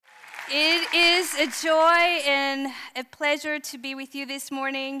It is a joy and a pleasure to be with you this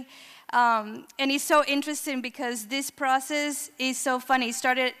morning. And it's so interesting because this process is so funny. It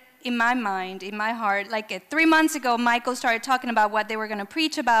started in my mind, in my heart. Like 3 months ago, Michael started talking about what they were going to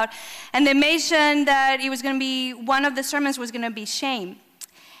preach about. And they mentioned that it was going to be, one of the sermons was going to be shame.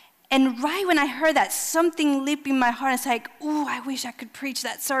 And right when I heard that, something leaped in my heart. It's like, ooh, I wish I could preach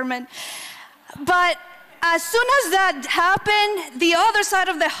that sermon. But as soon as that happened, the other side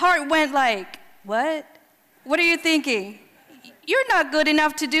of the heart went like, what? What are you thinking? You're not good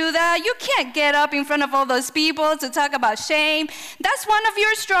enough to do that. You can't get up in front of all those people to talk about shame. That's one of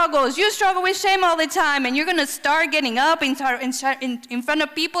your struggles. You struggle with shame all the time, and you're going to start getting up in front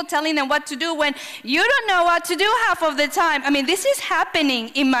of people telling them what to do when you don't know what to do half of the time. I mean, this is happening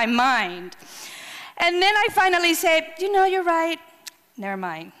in my mind. And then I finally said, you know, you're right. Never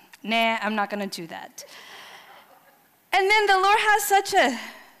mind. Nah, I'm not going to do that. And then the Lord has such a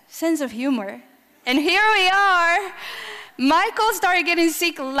sense of humor. And here we are. Michael started getting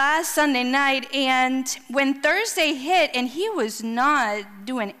sick last Sunday night, and when Thursday hit and he was not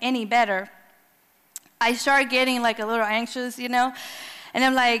doing any better, I started getting like a little anxious, you know? And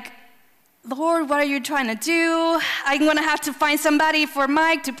I'm like, Lord, what are you trying to do? I'm going to have to find somebody for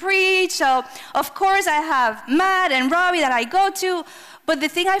Mike to preach. So, of course, I have Matt and Robbie that I go to. But the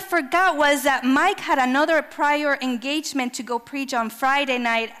thing I forgot was that Mike had another prior engagement to go preach on Friday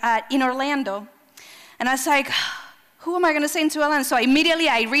night in Orlando. And I was like, who am I going to send to Orlando? So immediately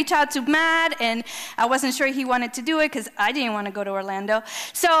I reached out to Matt, and I wasn't sure he wanted to do it because I didn't want to go to Orlando.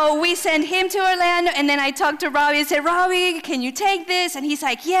 So we sent him to Orlando, and then I talked to Robbie and said, Robbie, can you take this? And he's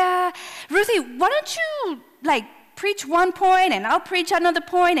like, yeah. Ruthie, why don't you preach one point and I'll preach another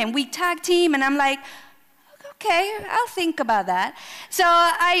point, and we tag team? And I'm like, okay, I'll think about that. So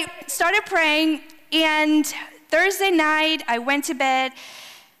I started praying, and Thursday night I went to bed,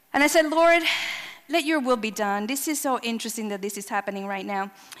 and I said, Lord, let your will be done. This is so interesting that this is happening right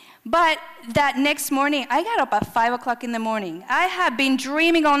now. But that next morning, I got up at 5 o'clock in the morning. I had been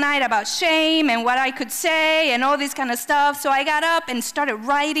dreaming all night about shame and what I could say and all this kind of stuff. So I got up and started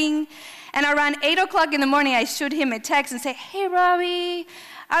writing. And around 8 o'clock in the morning, I shoot him a text and say, hey, Robbie,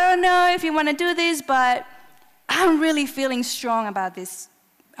 I don't know if you want to do this, but I'm really feeling strong about this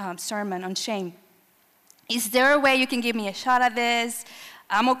sermon on shame. Is there a way you can give me a shot at this?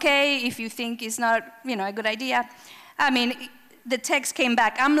 I'm okay if you think it's not, a good idea. I mean, the text came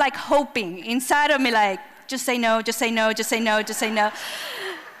back. I'm like hoping inside of me, like, just say no, just say no, just say no, just say no.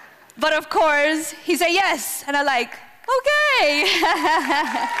 But of course, he said yes. And I'm like, okay.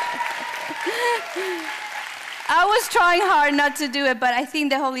 I was trying hard not to do it, but I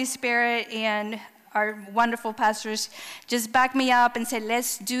think the Holy Spirit and our wonderful pastors just backed me up and said,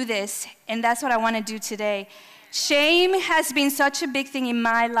 let's do this. And that's what I want to do today. Shame has been such a big thing in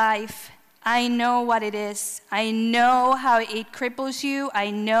my life. I know what it is. I know how it cripples you.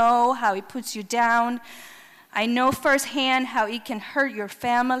 I know how it puts you down. I know firsthand how it can hurt your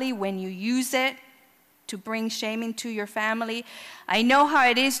family when you use it to bring shame into your family. I know how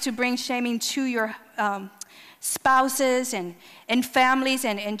it is to bring shame into your spouses and families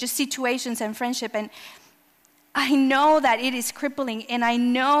and just situations and friendship. And I know that it is crippling, and I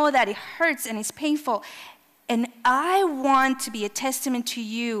know that it hurts and it's painful. And I want to be a testament to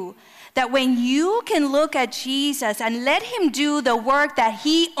you that when you can look at Jesus and let him do the work that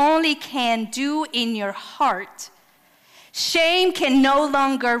he only can do in your heart, shame can no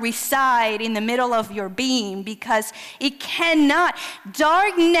longer reside in the middle of your being, because it cannot.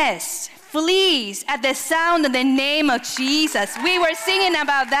 Darkness flees at the sound of the name of Jesus. We were singing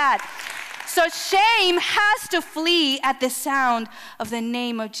about that. So shame has to flee at the sound of the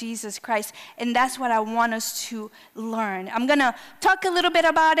name of Jesus Christ. And that's what I want us to learn. I'm going to talk a little bit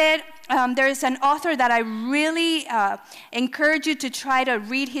about it. There's an author that I really encourage you to try to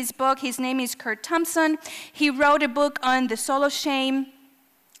read his book. His name is Curt Thompson. He wrote a book on the soul of shame.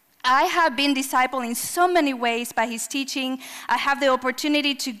 I have been discipled in so many ways by his teaching. I have the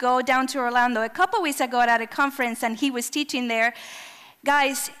opportunity to go down to Orlando a couple weeks ago at a conference, and he was teaching there.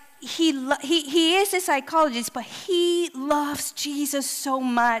 Guys, he is a psychologist, but he loves Jesus so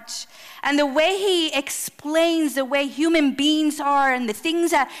much. And the way he explains the way human beings are and the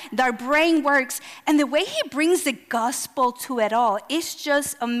things that our brain works, and the way he brings the gospel to it all, it's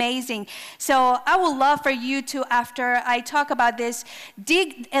just amazing. So I would love for you to, after I talk about this,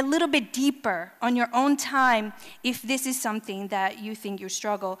 dig a little bit deeper on your own time if this is something that you think you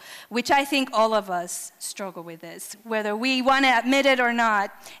struggle, which I think all of us struggle with this, whether we want to admit it or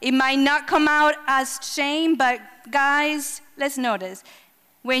not. It might not come out as shame, but guys, let's notice.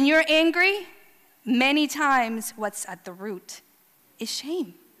 When you're angry, many times what's at the root is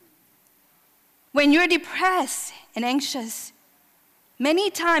shame. When you're depressed and anxious, many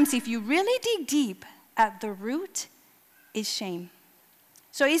times if you really dig deep at the root is shame.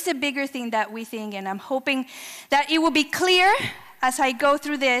 So it's a bigger thing that we think, and I'm hoping that it will be clear as I go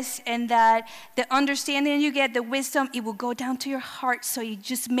through this, and that the understanding you get, the wisdom, it will go down to your heart, so it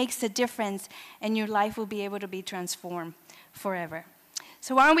just makes a difference, and your life will be able to be transformed forever.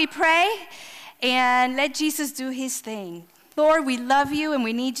 So why don't we pray and let Jesus do his thing. Lord, we love you and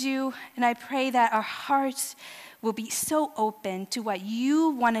we need you, and I pray that our hearts will be so open to what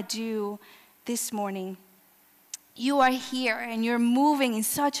you want to do this morning. You are here and you're moving in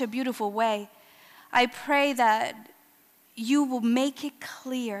such a beautiful way. I pray that you will make it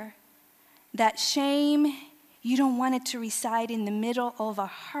clear that shame, you don't want it to reside in the middle of our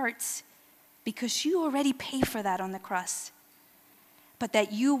hearts, because you already paid for that on the cross. But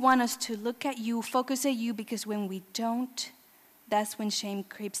that you want us to look at you, focus at you, because when we don't, that's when shame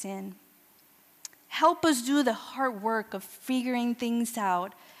creeps in. Help us do the hard work of figuring things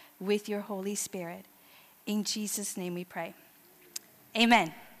out with your Holy Spirit. In Jesus' name we pray.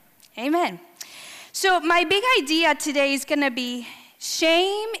 Amen. Amen. So my big idea today is going to be,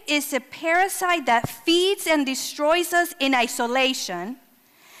 shame is a parasite that feeds and destroys us in isolation,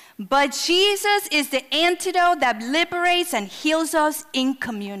 but Jesus is the antidote that liberates and heals us in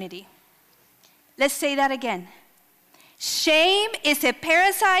community. Let's say that again. Shame is a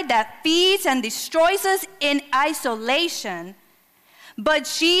parasite that feeds and destroys us in isolation,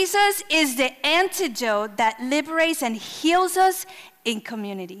 but Jesus is the antidote that liberates and heals us in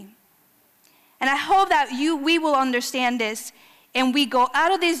community. And I hope that we will understand this, and we go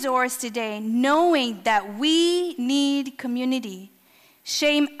out of these doors today knowing that we need community.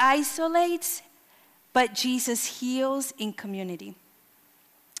 Shame isolates, but Jesus heals in community.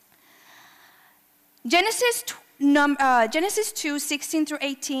 Genesis 2, 16 through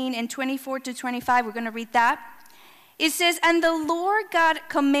 18 and 24 to 25, we're going to read that. It says, "And the Lord God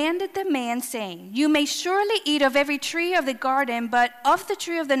commanded the man, saying, You may surely eat of every tree of the garden, but of the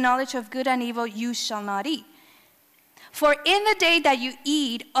tree of the knowledge of good and evil you shall not eat. For in the day that you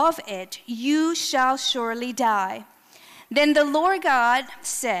eat of it, you shall surely die. Then the Lord God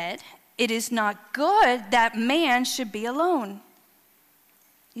said, It is not good that man should be alone."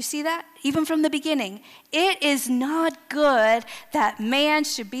 You see that? Even from the beginning. It is not good that man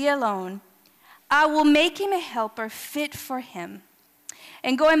should be alone. I will make him a helper fit for him.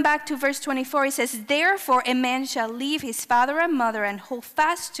 And going back to verse 24, it says, "Therefore a man shall leave his father and mother and hold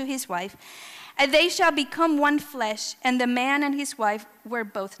fast to his wife, and they shall become one flesh. And the man and his wife were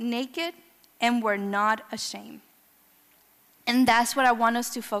both naked and were not ashamed." And that's what I want us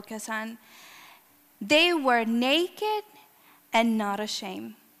to focus on. They were naked and not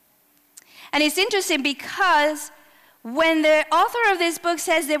ashamed. And it's interesting because when the author of this book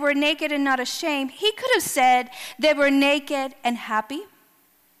says they were naked and not ashamed, he could have said they were naked and happy.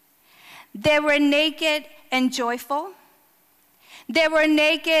 They were naked and joyful. They were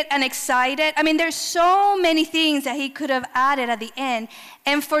naked and excited. I mean, there's so many things that he could have added at the end.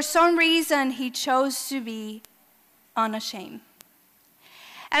 And for some reason, he chose to be unashamed.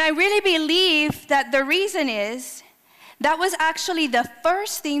 And I really believe that the reason is that was actually the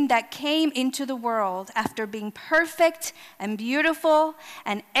first thing that came into the world after being perfect and beautiful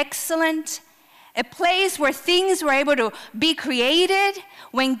and excellent. A place where things were able to be created.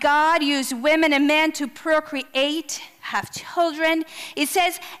 When God used women and men to procreate, have children. It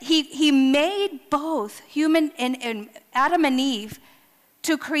says he made both human and Adam and Eve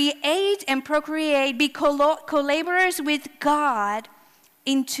to create and procreate, be collaborators with God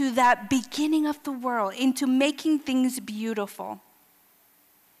into that beginning of the world, into making things beautiful.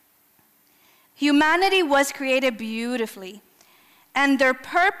 Humanity was created beautifully, and their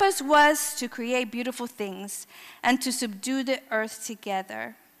purpose was to create beautiful things and to subdue the earth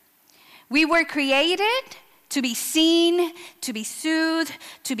together. We were created to be seen, to be soothed,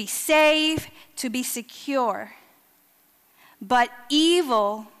 to be safe, to be secure. But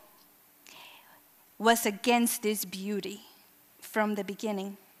evil was against this beauty from the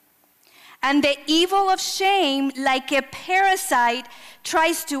beginning. And the evil of shame, like a parasite,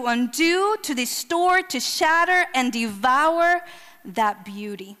 tries to undo, to distort, to shatter, and devour that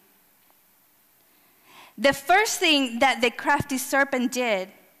beauty. The first thing that the crafty serpent did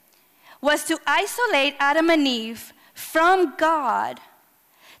was to isolate Adam and Eve from God,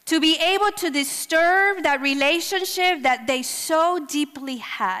 to be able to disturb that relationship that they so deeply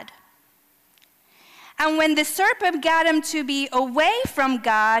had. And when the serpent got him to be away from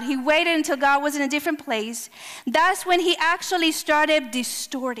God, he waited until God was in a different place. That's when he actually started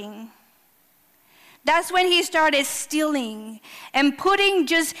distorting. That's when he started stealing and putting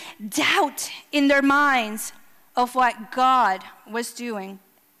just doubt in their minds of what God was doing.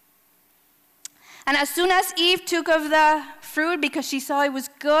 And as soon as Eve took of the fruit because she saw it was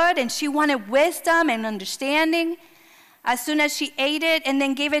good and she wanted wisdom and understanding, as soon as she ate it and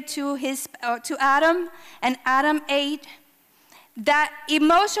then gave it to Adam, and Adam ate, that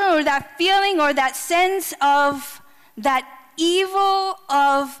emotion or that feeling or that sense of that evil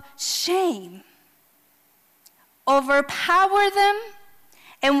of shame overpower them,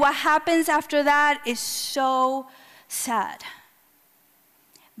 and what happens after that is so sad,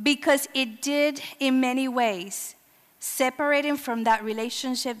 because it did in many ways separate them from that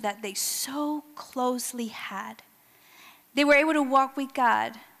relationship that they so closely had. They were able to walk with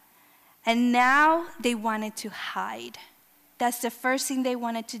God, and now they wanted to hide. That's the first thing they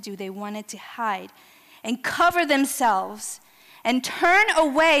wanted to do. They wanted to hide and cover themselves and turn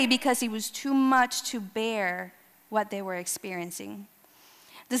away because it was too much to bear what they were experiencing.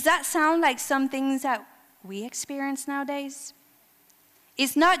 Does that sound like some things that we experience nowadays?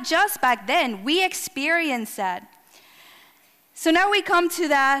 It's not just back then. We experience that. So now we come to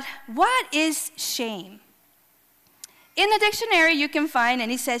that. What is shame? In the dictionary you can find, and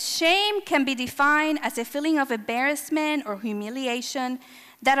it says, shame can be defined as a feeling of embarrassment or humiliation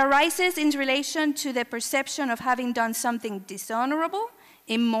that arises in relation to the perception of having done something dishonorable,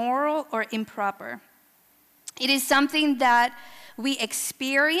 immoral, or improper. It is something that we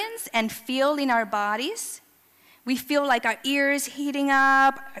experience and feel in our bodies. We feel like our ears heating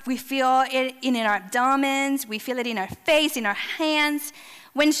up. We feel it in our abdomens. We feel it in our face, in our hands.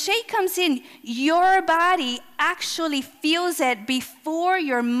 When shame comes in, your body actually feels it before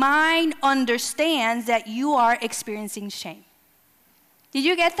your mind understands that you are experiencing shame. Did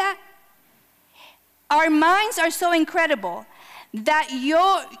you get that? Our minds are so incredible that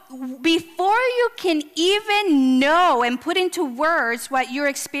before you can even know and put into words what you're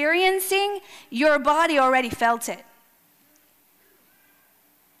experiencing, your body already felt it.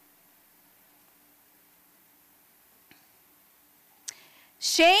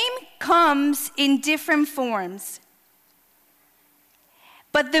 Shame comes in different forms.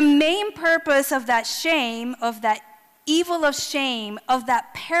 But the main purpose of that shame, of that evil of shame, of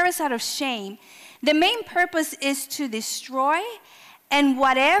that parasite of shame, the main purpose is to destroy, and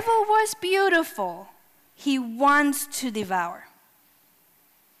whatever was beautiful, he wants to devour.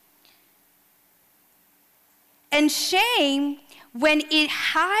 And shame, when it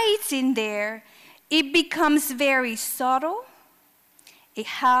hides in there, it becomes very subtle. It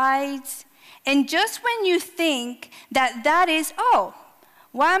hides. And just when you think that that is, oh,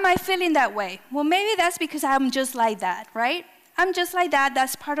 why am I feeling that way? Well, maybe that's because I'm just like that, right? I'm just like that.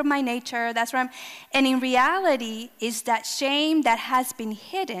 That's part of my nature. That's where I'm. And in reality, is that shame that has been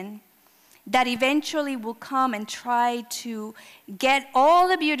hidden that eventually will come and try to get all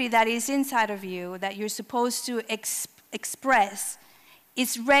the beauty that is inside of you, that you're supposed to express,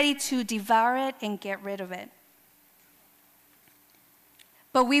 is ready to devour it and get rid of it.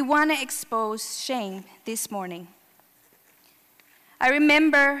 But we want to expose shame this morning. I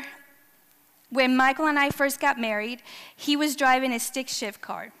remember when Michael and I first got married, he was driving a stick shift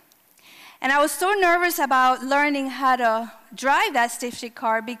car. And I was so nervous about learning how to drive that stick shift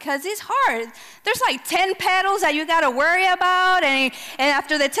car because it's hard. There's like 10 pedals that you got to worry about. And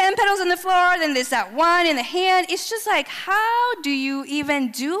after the 10 pedals on the floor, then there's that one in the hand. It's just like, how do you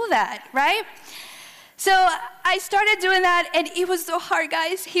even do that, right? So I started doing that, and it was so hard,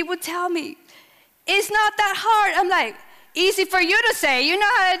 guys. He would tell me, it's not that hard. I'm like, easy for you to say. You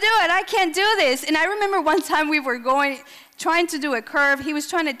know how to do it. I can't do this. And I remember one time we were trying to do a curve. He was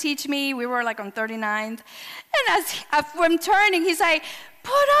trying to teach me. We were like on 39th. And as I'm turning, he's like,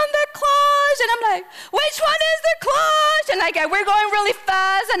 put on the clutch. And I'm like, which one is the clutch? And like, we're going really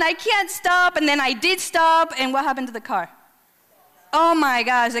fast, and I can't stop. And then I did stop. And what happened to the car? Oh my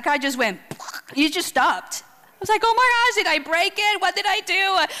gosh, the car just went, you just stopped. I was like, oh my gosh, did I break it? What did I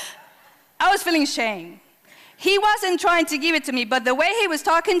do? I was feeling shame. He wasn't trying to give it to me, but the way he was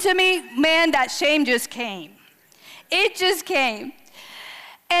talking to me, man, that shame just came. It just came.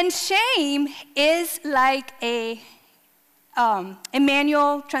 And shame is like a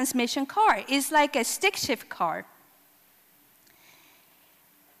manual transmission car. It's like a stick shift car.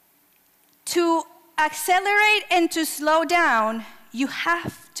 To accelerate and to slow down, you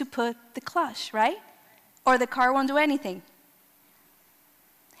have to put the clutch, right? Or the car won't do anything.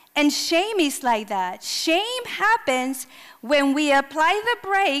 And shame is like that. Shame happens when we apply the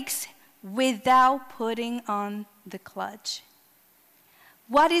brakes without putting on the clutch.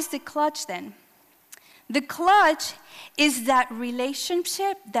 What is the clutch then? The clutch is that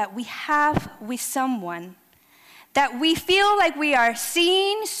relationship that we have with someone, that we feel like we are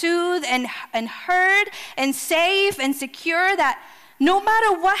seen, soothed, and heard, and safe, and secure, that no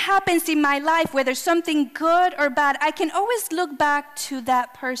matter what happens in my life, whether something good or bad, I can always look back to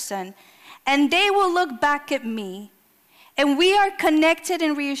that person, and they will look back at me, and we are connected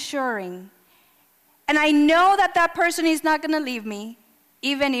and reassuring. And I know that that person is not going to leave me,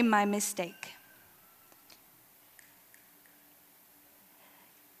 even in my mistake.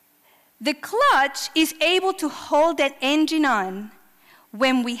 The clutch is able to hold that engine on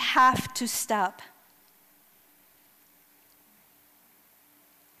when we have to stop.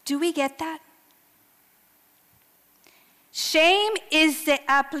 Do we get that? Shame is the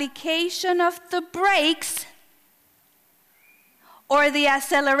application of the brakes or the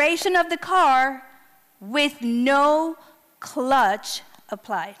acceleration of the car with no clutch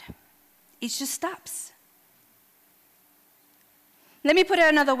applied. It just stops. Let me put it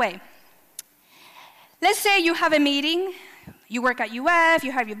another way. Let's say you have a meeting, you work at UF,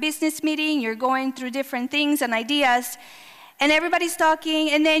 you have your business meeting, you're going through different things and ideas, and everybody's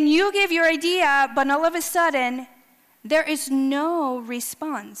talking, and then you give your idea, but all of a sudden, there is no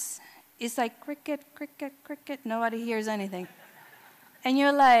response. It's like cricket, cricket, cricket, nobody hears anything. And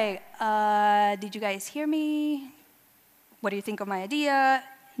you're like, did you guys hear me? What do you think of my idea?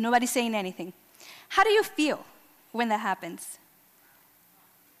 Nobody's saying anything. How do you feel when that happens?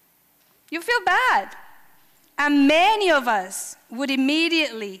 You feel bad. And many of us would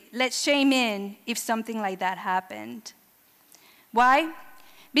immediately let shame in if something like that happened. Why?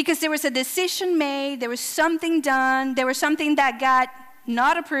 Because there was a decision made, there was something done, there was something that got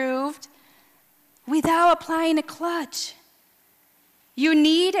not approved without applying a clutch. You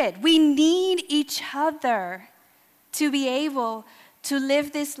need it. We need each other to be able to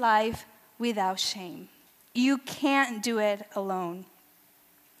live this life without shame. You can't do it alone.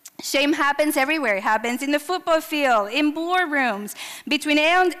 Shame happens everywhere. It happens in the football field, in boardrooms, between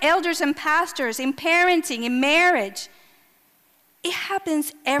elders and pastors, in parenting, in marriage. It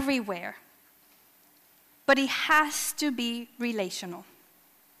happens everywhere. But it has to be relational.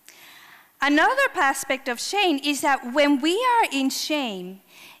 Another aspect of shame is that when we are in shame,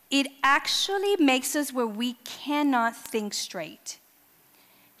 it actually makes us where we cannot think straight.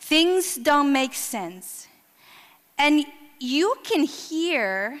 Things don't make sense. And you can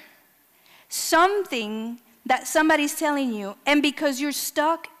hear something that somebody's telling you, and because you're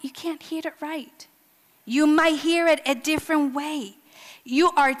stuck, you can't hear it right. You might hear it a different way.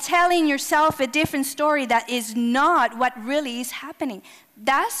 You are telling yourself a different story that is not what really is happening.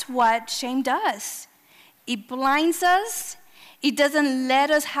 That's what shame does. It blinds us. It doesn't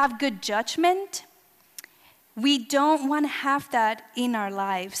let us have good judgment. We don't want to have that in our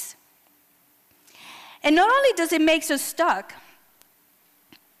lives. And not only does it make us stuck,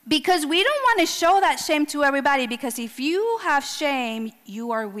 because we don't want to show that shame to everybody, because if you have shame,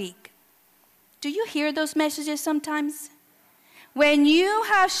 you are weak. Do you hear those messages sometimes? When you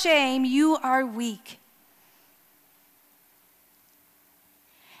have shame, you are weak.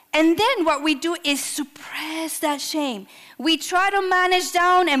 And then what we do is suppress that shame. We try to manage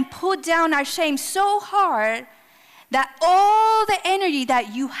down and put down our shame so hard that all the energy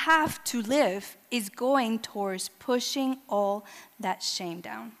that you have to live is going towards pushing all that shame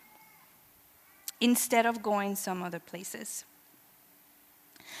down instead of going some other places.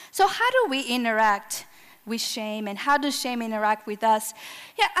 So how do we interact with shame, and how does shame interact with us?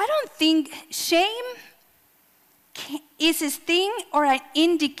 Yeah, I don't think shame is a thing or an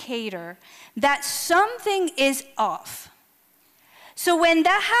indicator that something is off. So when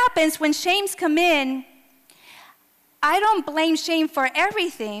that happens, when shames come in, I don't blame shame for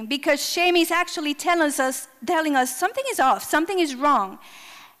everything, because shame is actually telling us something is off, something is wrong.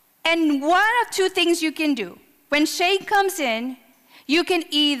 And one of two things you can do. When shame comes in, you can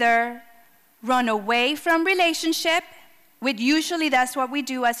either run away from relationship, which usually that's what we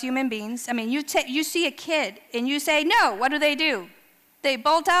do as human beings. I mean, you see a kid and you say, no, what do? They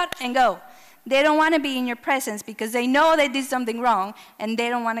bolt out and go. They don't want to be in your presence because they know they did something wrong and they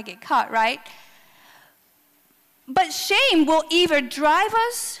don't want to get caught, right? But shame will either drive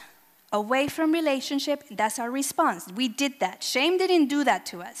us away from relationship. That's our response. We did that. Shame didn't do that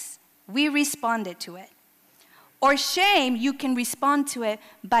to us. We responded to it. Or shame, you can respond to it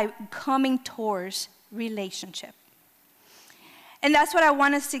by coming towards relationship. And that's what I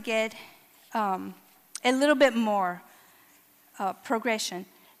want us to get a little bit more progression.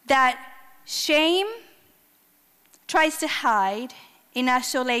 That shame tries to hide in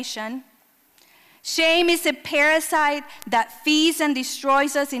isolation. Shame is a parasite that feeds and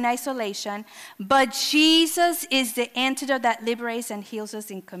destroys us in isolation, but Jesus is the antidote that liberates and heals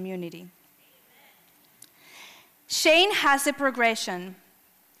us in community. Shame has a progression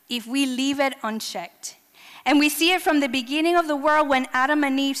if we leave it unchecked. And we see it from the beginning of the world when Adam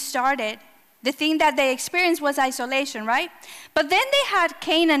and Eve started. The thing that they experienced was isolation, right? But then they had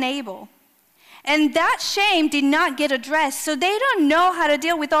Cain and Abel. And that shame did not get addressed, so they don't know how to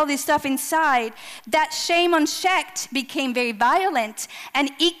deal with all this stuff inside. That shame unchecked became very violent, and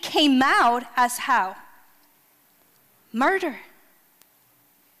it came out as how? Murder.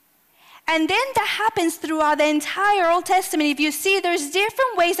 And then that happens throughout the entire Old Testament. If you see, there's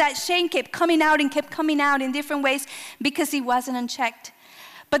different ways that shame kept coming out in different ways because it wasn't unchecked.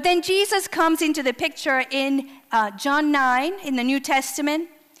 But then Jesus comes into the picture in John 9 in the New Testament.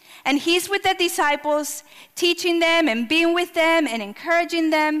 And he's with the disciples, teaching them and being with them and encouraging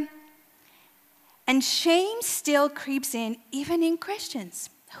them. And shame still creeps in, even in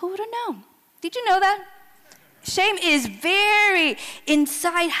Christians. Who would have known? Did you know that? Shame is very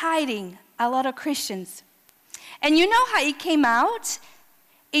inside hiding a lot of Christians. And you know how it came out?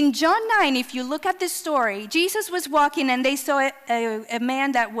 In John 9, if you look at the story, Jesus was walking and they saw a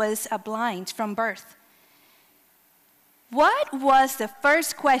man that was blind from birth. What was the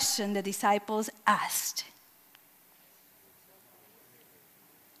first question the disciples asked?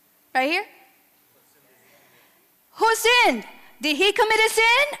 Right here? Who sinned? Did he commit a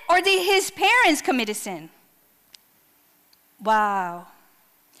sin or did his parents commit a sin? Wow.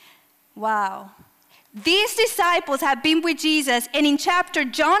 Wow. These disciples have been with Jesus, and in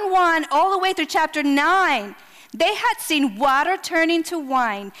John 1 all the way through chapter 9, they had seen water turn into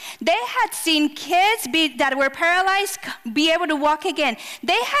wine. They had seen kids that were paralyzed be able to walk again.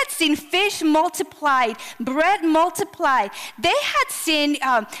 They had seen fish multiplied, bread multiplied. They had seen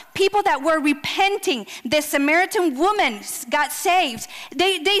people that were repenting. The Samaritan woman got saved.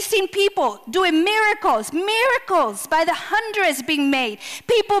 They seen people doing miracles by the hundreds being made.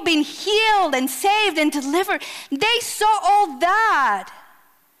 People being healed and saved and delivered. They saw all that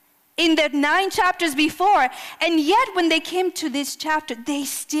in the 9 chapters before, and yet when they came to this chapter, they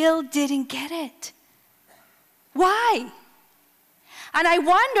still didn't get it. Why? And I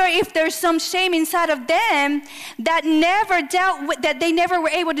wonder if there's some shame inside of them that they never were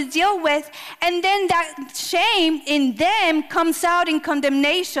able to deal with, and then that shame in them comes out in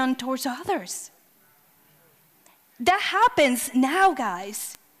condemnation towards others. That happens now,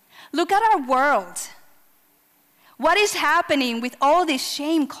 guys. Look at our world. What is happening with all this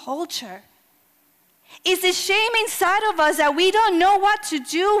shame culture? Is the shame inside of us that we don't know what to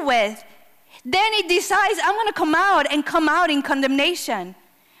do with? Then it decides, I'm going to come out in condemnation,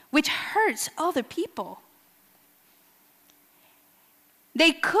 which hurts other people.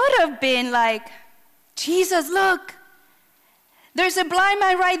 They could have been like, Jesus, look, there's a blind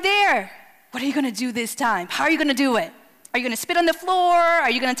man right there. What are you going to do this time? How are you going to do it? Are you going to spit on the floor? Are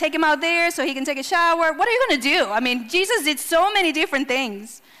you going to take him out there so he can take a shower? What are you going to do? I mean, Jesus did so many different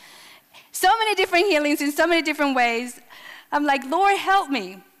things, so many different healings in so many different ways. I'm like, Lord, help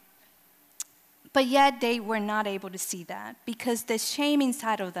me. But yet they were not able to see that because the shame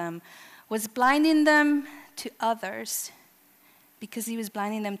inside of them was blinding them to others because he was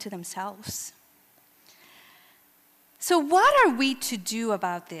blinding them to themselves. So what are we to do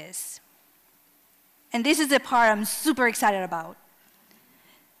about this? And this is the part I'm super excited about.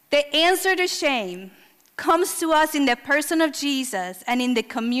 The answer to shame comes to us in the person of Jesus and in the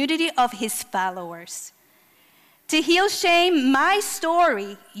community of his followers. To heal shame, my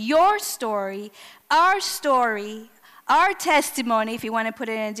story, your story, our testimony, if you want to put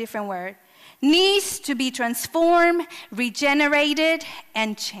it in a different word, needs to be transformed, regenerated,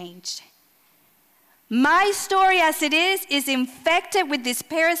 and changed. My story as it is infected with this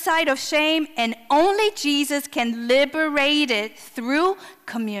parasite of shame, and only Jesus can liberate it through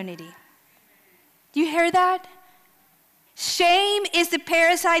community. Do you hear that? Shame is the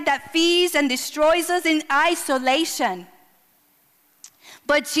parasite that feeds and destroys us in isolation.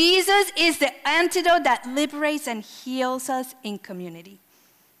 But Jesus is the antidote that liberates and heals us in community.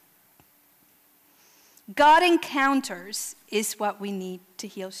 God encounters is what we need to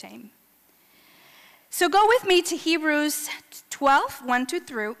heal shame. So go with me to Hebrews 12,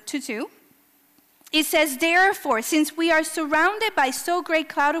 1-2. It says, therefore, since we are surrounded by so great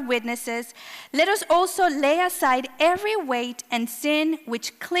cloud of witnesses, let us also lay aside every weight and sin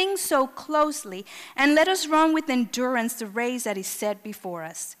which clings so closely, and let us run with endurance the race that is set before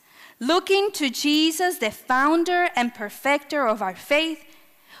us. Looking to Jesus, the founder and perfecter of our faith,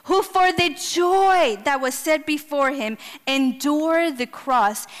 who for the joy that was set before him endured the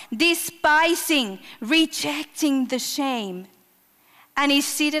cross, despising, rejecting the shame, and is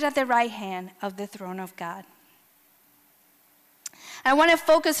seated at the right hand of the throne of God. I want to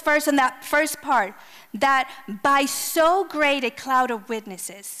focus first on that first part, that by so great a cloud of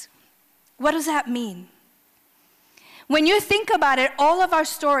witnesses. What does that mean? When you think about it, all of our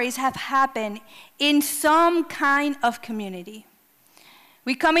stories have happened in some kind of community.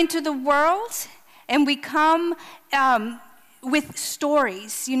 We come into the world and we come with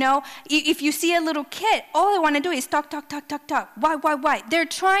stories, you know. If you see a little kid, all they want to do is talk, talk, talk, talk, talk. Why? They're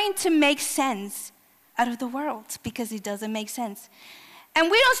trying to make sense out of the world because it doesn't make sense.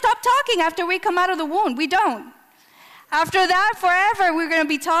 And we don't stop talking after we come out of the womb. We don't. After that, forever, we're going to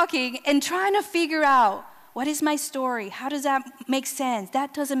be talking and trying to figure out, what is my story? How does that make sense?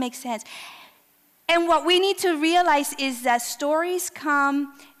 That doesn't make sense. And what we need to realize is that stories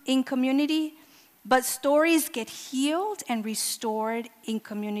come in community, but stories get healed and restored in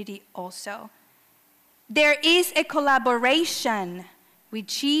community also. There is a collaboration with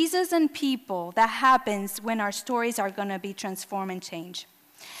Jesus and people that happens when our stories are going to be transformed and changed.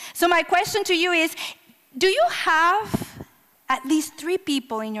 So my question to you is, do you have at least 3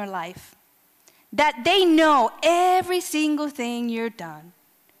 people in your life that they know every single thing you've done?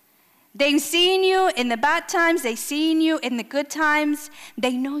 They've seen you in the bad times, they've seen you in the good times.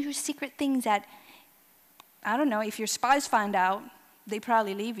 They know your secret things that, I don't know, if your spouse found out, they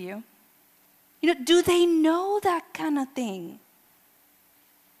probably leave you. You know, do they know that kind of thing?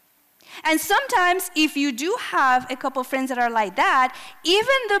 And sometimes, if you do have a couple friends that are like that,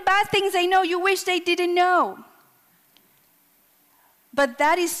 even the bad things they know, you wish they didn't know. But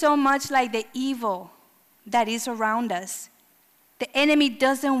that is so much like the evil that is around us. The enemy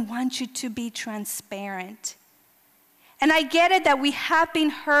doesn't want you to be transparent. And I get it that we have been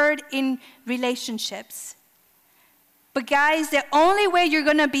hurt in relationships. But guys, the only way you're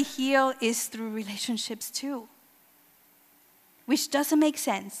going to be healed is through relationships too. Which doesn't make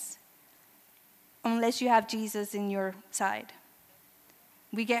sense unless you have Jesus in your side.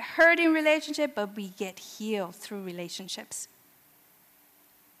 We get hurt in relationship, but we get healed through relationships.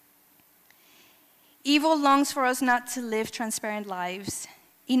 Evil longs for us not to live transparent lives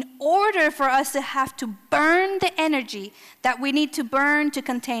in order for us to have to burn the energy that we need to burn to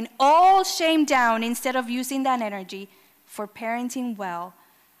contain all shame down, instead of using that energy for parenting well,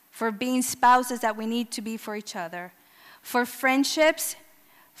 for being spouses that we need to be for each other, for friendships,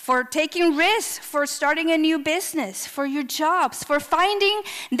 for taking risks, for starting a new business, for your jobs, for finding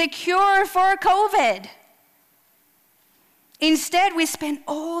the cure for COVID. Instead, we spend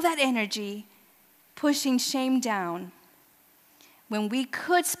all that energy pushing shame down, when we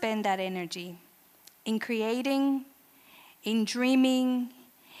could spend that energy in creating, in dreaming,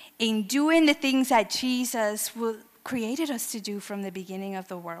 in doing the things that Jesus created us to do from the beginning of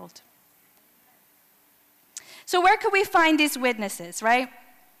the world. So where could we find these witnesses, right?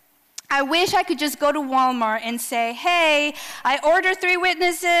 I wish I could just go to Walmart and say, hey, I ordered 3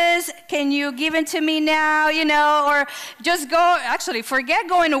 witnesses, can you give it to me now, you know, or just go, actually, forget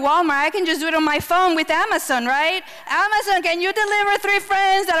going to Walmart, I can just do it on my phone with Amazon, right? Amazon, can you deliver 3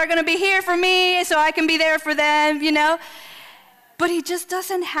 friends that are going to be here for me so I can be there for them, you know? But it just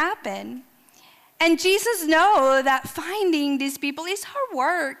doesn't happen. And Jesus knows that finding these people is hard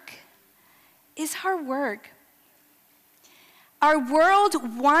work. It's hard work. Our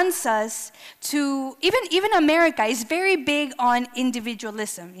world wants us to, even America is very big on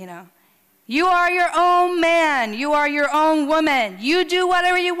individualism, you know. You are your own man, you are your own woman. You do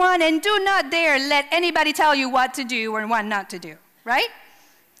whatever you want and do not dare let anybody tell you what to do or what not to do, right?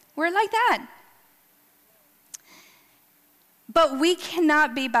 We're like that. But we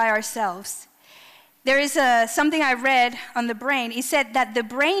cannot be by ourselves. There is something I read on the brain. It said that the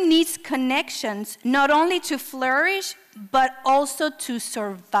brain needs connections not only to flourish, but also to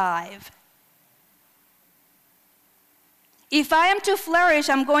survive. If I am to flourish,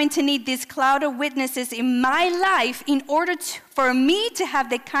 I'm going to need this cloud of witnesses in my life in order for me to have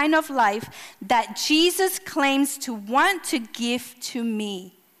the kind of life that Jesus claims to want to give to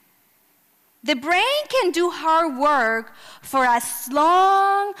me. The brain can do hard work for as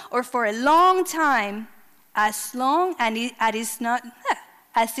long or for a long time, as long as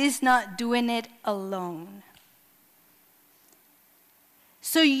it's not doing it alone.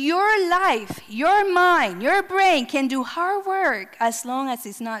 So your life, your mind, your brain can do hard work as long as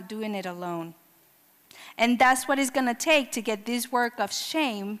it's not doing it alone. And that's what it's going to take to get this work of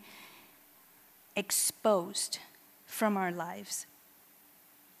shame exposed from our lives.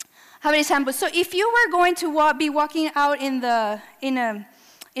 How many examples? So if you were going to be walking out in a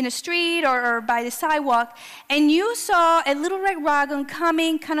in a street or by the sidewalk, and you saw a little red wagon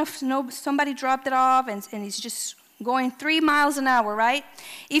coming, kind of, somebody dropped it off, and it's just going 3 miles an hour, right?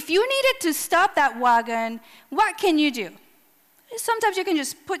 If you needed to stop that wagon, what can you do? Sometimes you can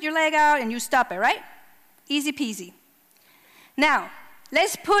just put your leg out and you stop it, right? Easy peasy. Now,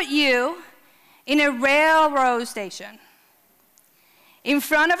 let's put you in a railroad station in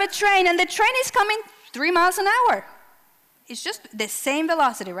front of a train, and the train is coming 3 miles an hour. It's just the same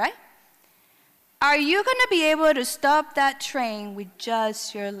velocity, right? Are you going to be able to stop that train with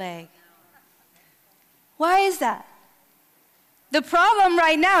just your leg? Why is that? The problem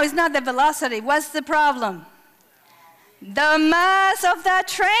right now is not the velocity. What's the problem? The mass of that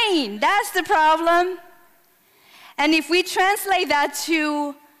train. That's the problem. And if we translate that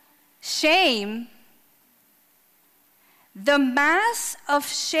to shame, the mass of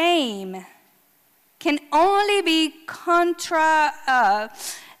shame can only be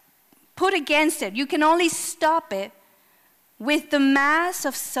put against it. You can only stop it with the mass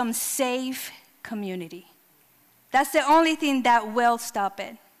of some safe community. That's the only thing that will stop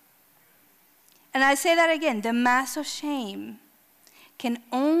it. And I say that again, the mass of shame can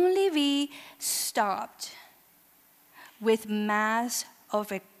only be stopped with mass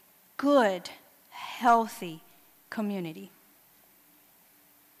of a good, healthy community.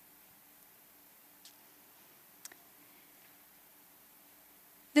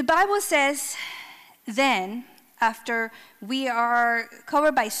 The Bible says, then, after we are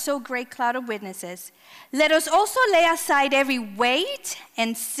covered by so great cloud of witnesses, let us also lay aside every weight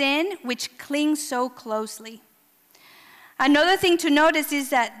and sin which clings so closely. Another thing to notice is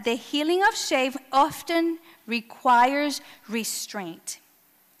that the healing of shame often requires restraint.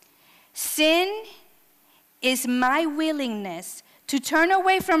 Sin is my willingness to turn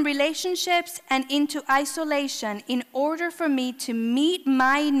away from relationships and into isolation in order for me to meet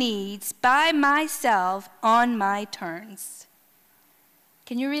my needs by myself on my terms.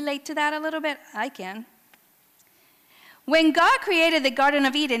 Can you relate to that a little bit? I can. When God created the Garden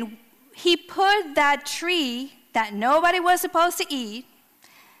of Eden, he put that tree that nobody was supposed to eat,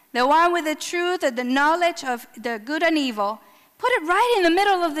 the one with the truth and the knowledge of the good and evil, put it right in the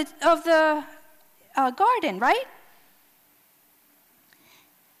middle of the garden, right?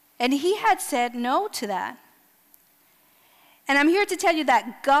 And he had said no to that. And I'm here to tell you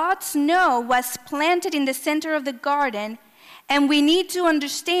that God's no was planted in the center of the garden, and we need to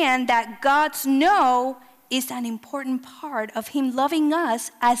understand that God's no is an important part of him loving us,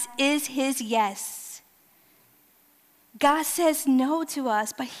 as is his yes. God says no to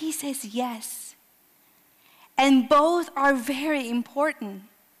us, but he says yes. And both are very important.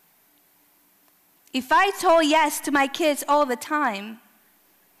 If I told yes to my kids all the time,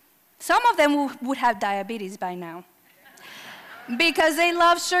 some of them would have diabetes by now because they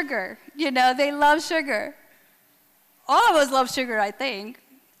love sugar. They love sugar. All of us love sugar, I think.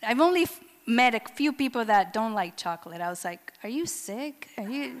 I've only met a few people that don't like chocolate. I was like, are you sick?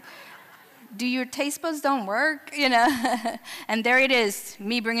 Do your taste buds don't work? And there it is,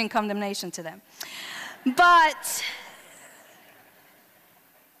 me bringing condemnation to them. But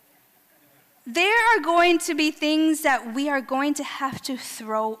there are going to be things that we are going to have to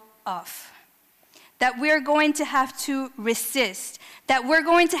throw off, that we're going to have to resist, that we're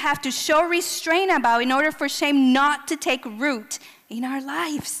going to have to show restraint about in order for shame not to take root in our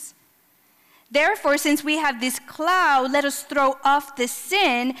lives. Therefore, since we have this cloud, let us throw off the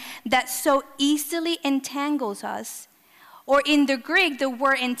sin that so easily entangles us. Or in the Greek, the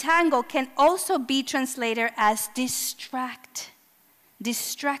word entangle can also be translated as distracting.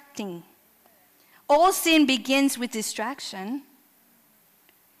 All sin begins with distraction.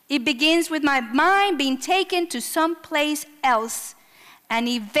 It begins with my mind being taken to someplace else, and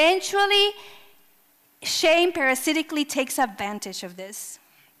eventually shame parasitically takes advantage of this.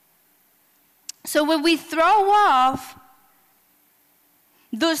 So when we throw off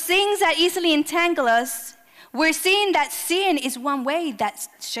those things that easily entangle us, we're seeing that sin is one way that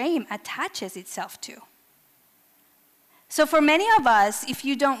shame attaches itself to. So for many of us, if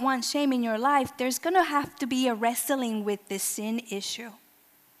you don't want shame in your life, there's going to have to be a wrestling with this sin issue.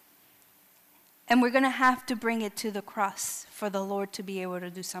 And we're going to have to bring it to the cross for the Lord to be able to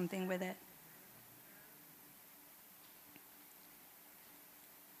do something with it.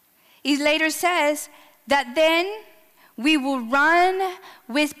 He later says that then we will run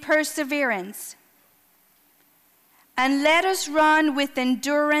with perseverance. And let us run with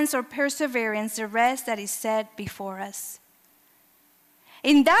endurance or perseverance the rest that is set before us.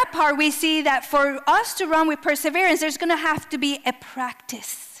 In that part, we see that for us to run with perseverance, there's going to have to be a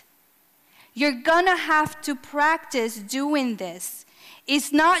practice. You're going to have to practice doing this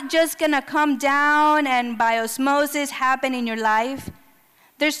is not just going to come down and by osmosis happen in your life.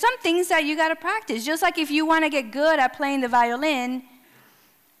 There's some things that you got to practice. Just like if you want to get good at playing the violin,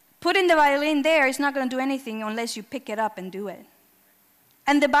 putting the violin there is not going to do anything unless you pick it up and do it.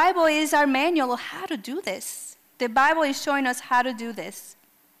 And the Bible is our manual of how to do this. The Bible is showing us how to do this.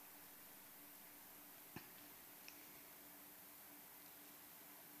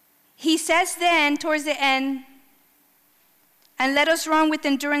 He says then, towards the end, and let us run with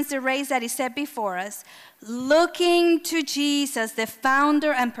endurance the race that is set before us, looking to Jesus, the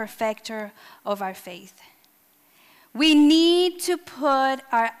founder and perfecter of our faith. We need to put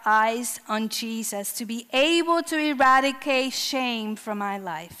our eyes on Jesus to be able to eradicate shame from our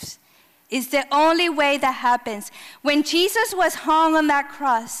lives. It's the only way that happens. When Jesus was hung on that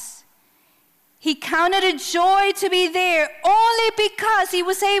cross, he counted it joy to be there only because he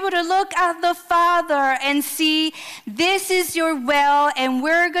was able to look at the Father and see, this is your will and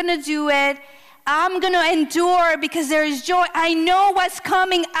we're going to do it. I'm going to endure because there is joy. I know what's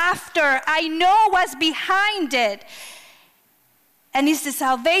coming after. I know what's behind it. And it's the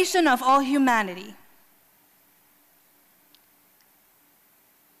salvation of all humanity.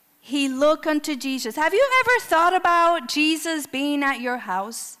 He looked unto Jesus. Have you ever thought about Jesus being at your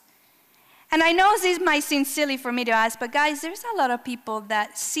house? And I know this might seem silly for me to ask, but guys, there's a lot of people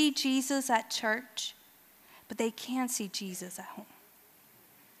that see Jesus at church, but they can't see Jesus at home.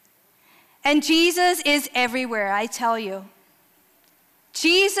 And Jesus is everywhere, I tell you.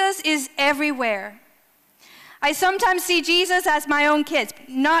 Jesus is everywhere. I sometimes see Jesus as my own kids,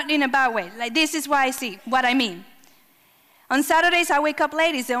 not in a bad way. Like, this is what I see, what I mean. On Saturdays, I wake up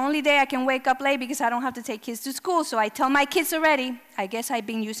late. It's the only day I can wake up late because I don't have to take kids to school. So I tell my kids already, I guess I've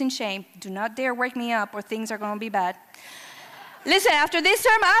been using shame. Do not dare wake me up or things are going to be bad. Listen, after this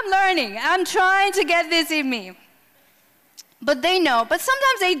term, I'm learning. I'm trying to get this in me. But they know. But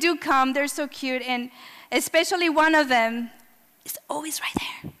sometimes they do come. They're so cute. And especially one of them is always right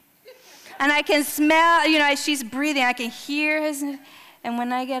there. And I can smell, as she's breathing, I can hear his. And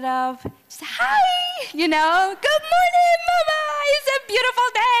when I get up, she says, hi, good morning, Mama. It's a beautiful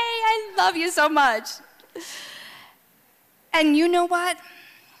day. I love you so much. And you know what?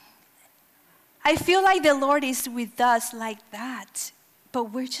 I feel like the Lord is with us like that, but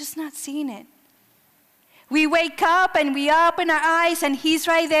we're just not seeing it. We wake up and we open our eyes and he's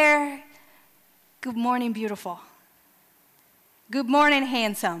right there. Good morning, beautiful. Good morning,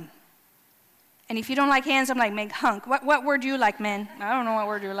 handsome. And if you don't like handsome, like make hunk. What word do you like, man? I don't know what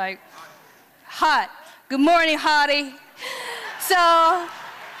word you like. Hot. Good morning, hottie. So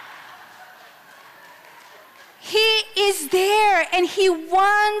he is there and he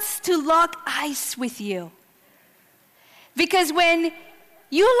wants to lock eyes with you. Because when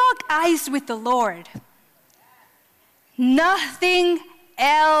you lock eyes with the Lord, nothing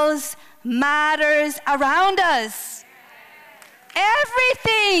else matters around us.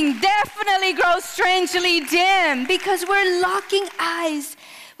 Everything definitely grows strangely dim because we're locking eyes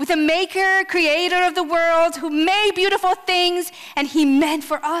with the maker, creator of the world who made beautiful things and he meant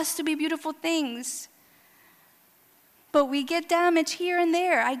for us to be beautiful things. But we get damaged here and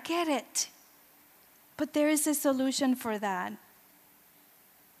there. I get it. But there is a solution for that.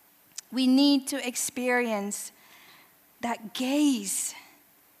 We need to experience that gaze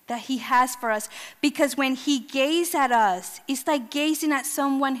that he has for us. Because when he gazes at us, it's like gazing at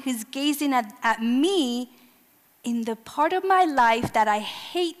someone who's gazing at me in the part of my life that I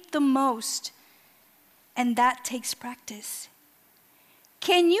hate the most. And that takes practice.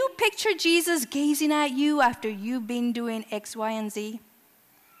 Can you picture Jesus gazing at you after you've been doing X, Y, and Z?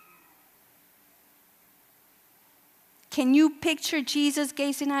 Can you picture Jesus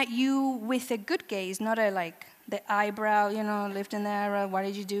gazing at you with a good gaze, not a like, the eyebrow, lifting the eyebrow, what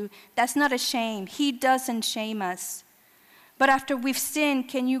did you do? That's not a shame. He doesn't shame us. But after we've sinned,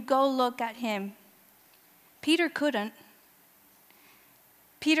 can you go look at him? Peter couldn't.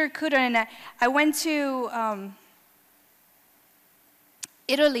 Peter couldn't. And I went to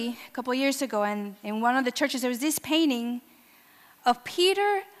Italy a couple years ago, and in one of the churches, there was this painting of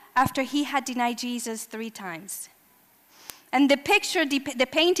Peter after he had denied Jesus 3 times. And the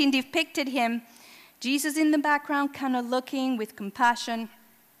painting depicted him, Jesus in the background, kind of looking with compassion.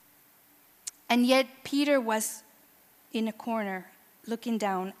 And yet Peter was in a corner, looking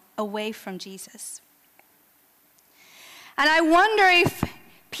down, away from Jesus. And I wonder if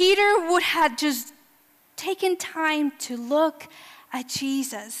Peter would have just taken time to look at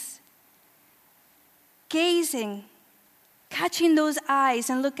Jesus, gazing, catching those eyes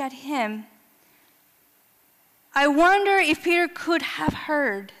and look at him. I wonder if Peter could have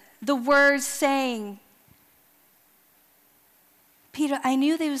heard the words saying, Peter, I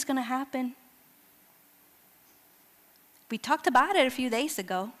knew that it was going to happen. We talked about it a few days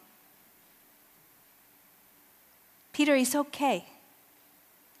ago. Peter, it's okay.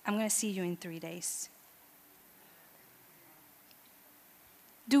 I'm going to see you in 3 days.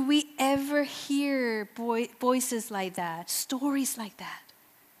 Do we ever hear voices like that, stories like that?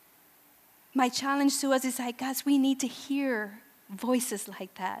 My challenge to us is like, guys, we need to hear voices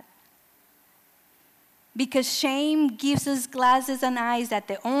like that. Because shame gives us glasses and eyes that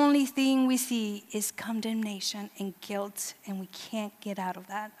the only thing we see is condemnation and guilt, and we can't get out of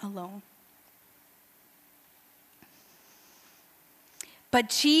that alone. But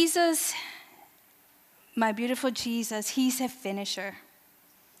Jesus, my beautiful Jesus, he's a finisher.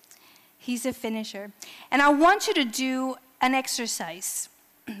 He's a finisher. And I want you to do an exercise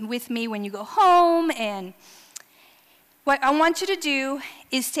with me when you go home. And what I want you to do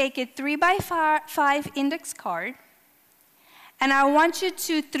is take a 3x5 index card. And I want you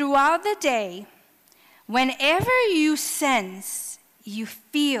to, throughout the day, whenever you sense, you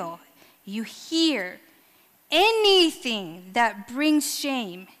feel, you hear anything that brings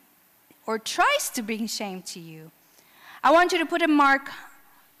shame or tries to bring shame to you, I want you to put a mark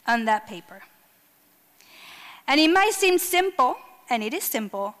on that paper. And it might seem simple, and it is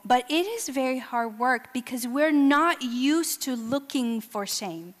simple, but it is very hard work because we're not used to looking for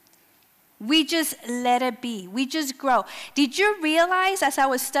shame. We just let it be. We just grow. Did you realize, as I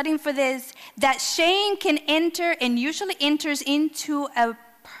was studying for this, that shame can enter and usually enters into a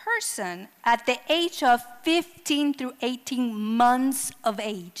person at the age of 15 through 18 months of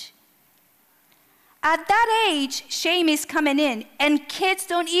age? At that age, shame is coming in, and kids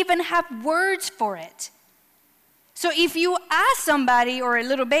don't even have words for it. So if you ask somebody or a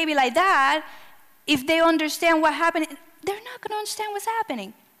little baby like that, if they understand what happened, they're not going to understand what's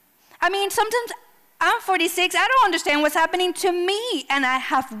happening. I mean, sometimes I'm 46, I don't understand what's happening to me, and I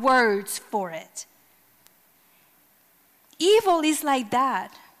have words for it. Evil is like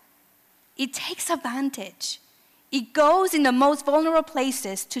that. It takes advantage. It goes in the most vulnerable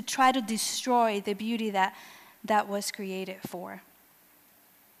places to try to destroy the beauty that was created for.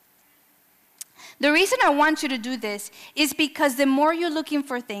 The reason I want you to do this is because the more you're looking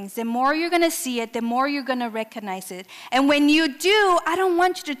for things, the more you're going to see it, the more you're going to recognize it. And when you do, I don't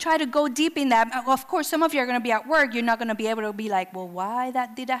want you to try to go deep in that. Of course, some of you are going to be at work. You're not going to be able to be like, well, why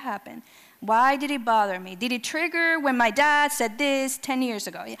did that happen? Why did it bother me? Did it trigger when my dad said this 10 years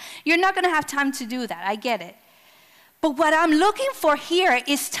ago? You're not going to have time to do that. I get it. But what I'm looking for here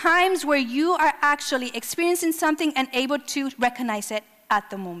is times where you are actually experiencing something and able to recognize it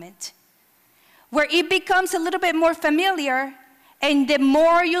at the moment. Where it becomes a little bit more familiar, and the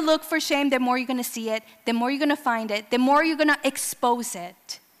more you look for shame, the more you're going to see it, the more you're going to find it, the more you're going to expose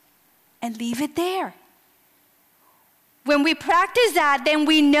it and leave it there. When we practice that, then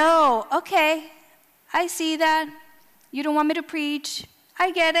we know, okay, I see that. You don't want me to preach.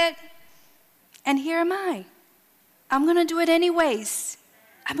 I get it. And here am I. I'm going to do it anyways.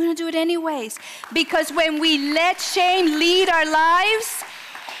 I'm going to do it anyways. Because when we let shame lead our lives,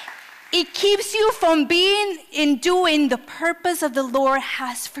 it keeps you from being and doing the purpose of the Lord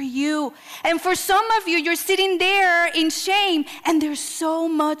has for you. And for some of you, you're sitting there in shame, and there's so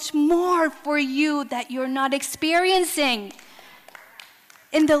much more for you that you're not experiencing.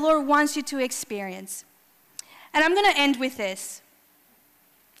 And the Lord wants you to experience. And I'm going to end with this.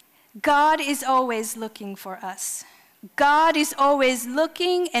 God is always looking for us. God is always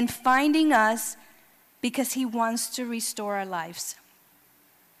looking and finding us because he wants to restore our lives.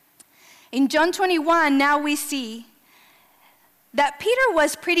 In John 21, now we see that Peter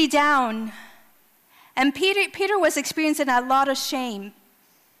was pretty down, and Peter was experiencing a lot of shame.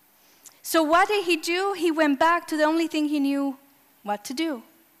 So what did he do? He went back to the only thing he knew what to do.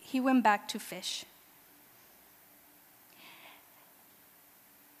 He went back to fish.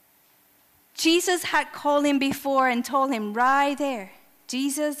 Jesus had called him before and told him right there,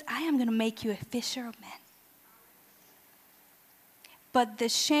 Jesus, I am going to make you a fisher of men. But the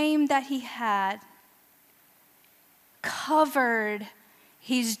shame that he had covered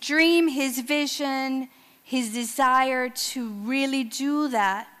his dream, his vision, his desire to really do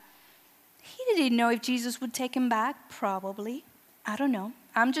that. He didn't know if Jesus would take him back, probably. I don't know.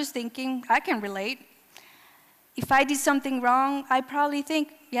 I'm just thinking, I can relate. If I did something wrong, I probably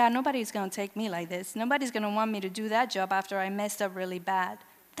think, yeah, nobody's going to take me like this. Nobody's going to want me to do that job after I messed up really bad.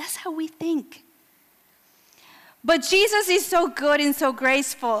 That's how we think. But Jesus is so good and so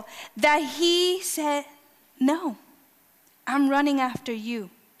graceful that he said, no, I'm running after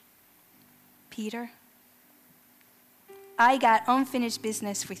you, Peter. I got unfinished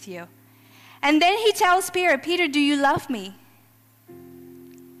business with you. And then he tells Peter, Peter, do you love me?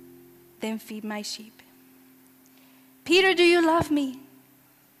 Then feed my sheep. Peter, do you love me?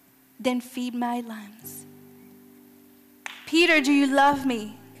 Then feed my lambs. Peter, do you love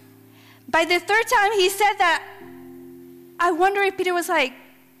me? By the third time he said that, I wonder if Peter was like,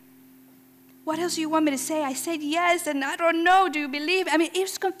 what else do you want me to say? I said yes, and I don't know. Do you believe? I mean, it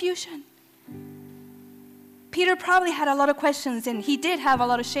was confusion. Peter probably had a lot of questions, and he did have a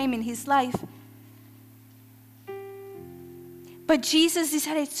lot of shame in his life. But Jesus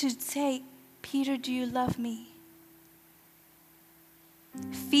decided to say, Peter, do you love me?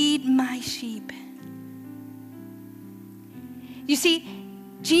 Feed my sheep. You see,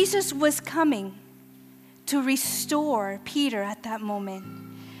 Jesus was coming to restore Peter at that moment,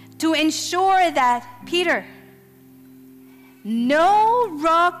 to ensure that, Peter, no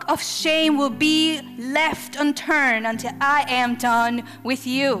rock of shame will be left unturned until I am done with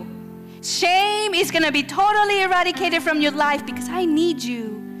you. Shame is going to be totally eradicated from your life because I need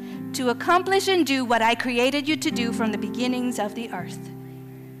you to accomplish and do what I created you to do from the beginnings of the earth.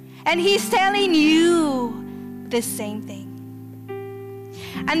 And he's telling you the same thing.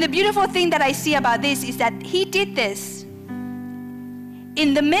 And the beautiful thing that I see about this is that he did this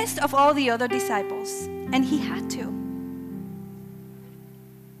in the midst of all the other disciples, and he had to.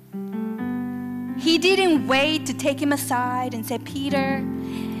 He didn't wait to take him aside and say, Peter,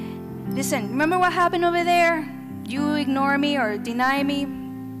 listen, remember what happened over there? You ignore me or deny me,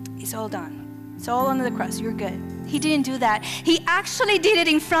 it's all done. It's all under the cross, you're good. He didn't do that. He actually did it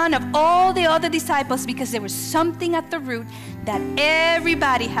in front of all the other disciples because there was something at the root that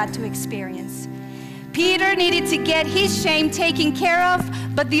everybody had to experience. Peter needed to get his shame taken care of,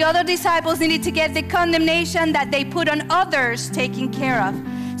 but the other disciples needed to get the condemnation that they put on others taken care of.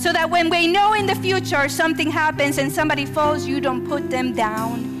 So that when we know in the future something happens and somebody falls, you don't put them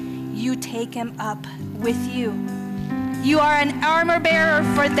down, you take them up with you. You are an armor bearer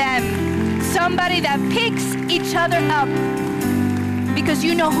for them. Somebody that picks each other up because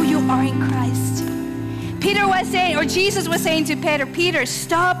you know who you are in Christ. Peter was saying, or Jesus was saying to Peter, Peter,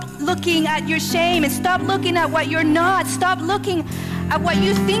 stop looking at your shame and stop looking at what you're not. Stop looking at what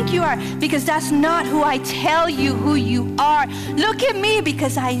you think you are, because that's not who I tell you who you are. Look at me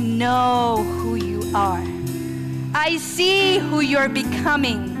because I know who you are. I see who you're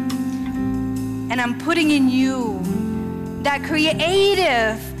becoming. And I'm putting in you that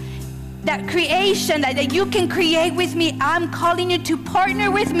creation that you can create with me. I'm calling you to partner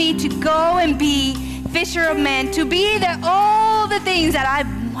with me to go and be fisher of men, to be all the things that I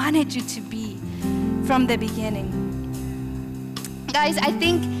wanted you to be from the beginning. Guys, I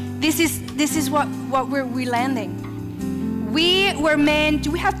think this is what we're landing. We were meant,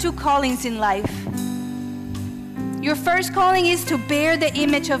 we have two callings in life. Your first calling is to bear the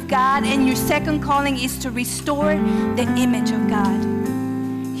image of God, and your second calling is to restore the image of God.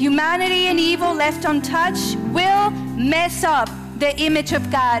 Humanity and evil left untouched will mess up the image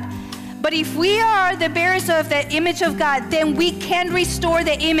of God. But if we are the bearers of the image of God, then we can restore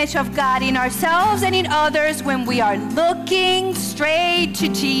the image of God in ourselves and in others when we are looking straight to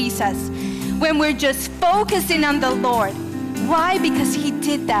Jesus, when we're just focusing on the Lord. Why? Because he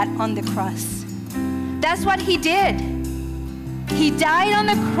did that on the cross. That's what he did. He died on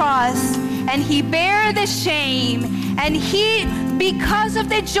the cross and he bare the shame, and because of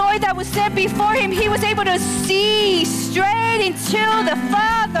the joy that was set before him, he was able to see straight into the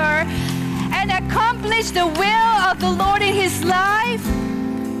Father and accomplish the will of the Lord in his life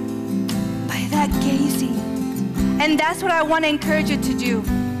by that gazing. And that's what I want to encourage you to do.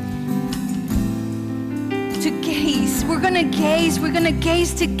 To gaze. We're going to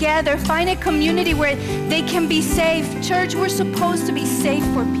gaze together. Find a community where they can be safe. Church, we're supposed to be safe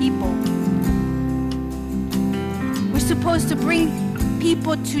for people. We're supposed to bring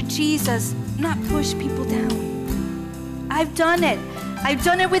people to Jesus, not push people down. I've done it. I've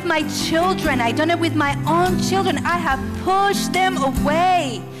done it with my children. I've done it with my own children. I have pushed them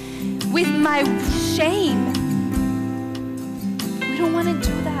away with my shame. We don't want to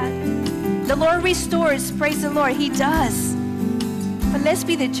do that. The Lord restores. Praise the Lord. He does. But let's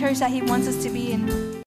be the church that he wants us to be in.